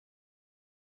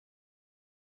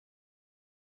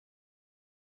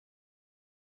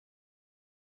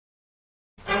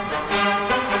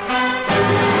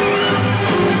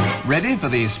Ready for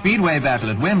the Speedway battle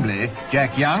at Wembley,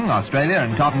 Jack Young, Australia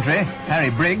and Coventry, Harry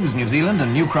Briggs, New Zealand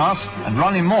and New Cross, and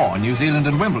Ronnie Moore, New Zealand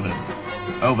and Wimbledon.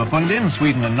 Over Fundin,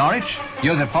 Sweden and Norwich,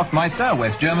 Josef Hofmeister,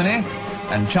 West Germany,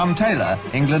 and Chum Taylor,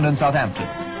 England and Southampton.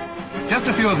 Just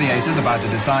a few of the aces about to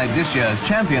decide this year's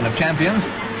champion of champions,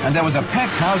 and there was a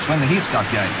packed house when the heats got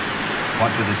going.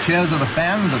 What with the cheers of the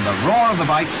fans and the roar of the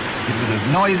bikes, it was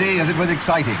as noisy as it was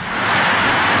exciting.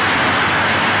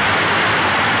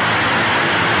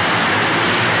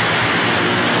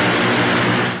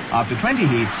 After 20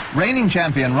 heats, reigning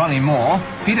champion Ronnie Moore,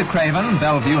 Peter Craven,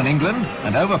 Bellevue in England,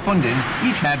 and Over Fundin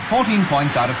each had 14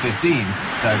 points out of 15.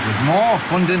 So it was Moore,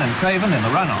 Fundin and Craven in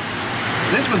the run-off.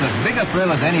 This was as big a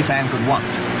thrill as any fan could want.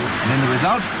 And in the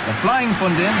result, the Flying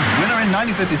Fundin, winner in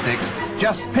 1956,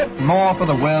 just pipped Moore for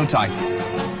the world title.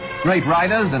 Great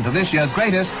riders, and to this year's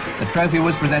greatest, the trophy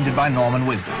was presented by Norman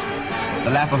Wisdom.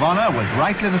 The lap of honour was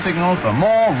rightly the signal for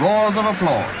more roars of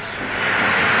applause.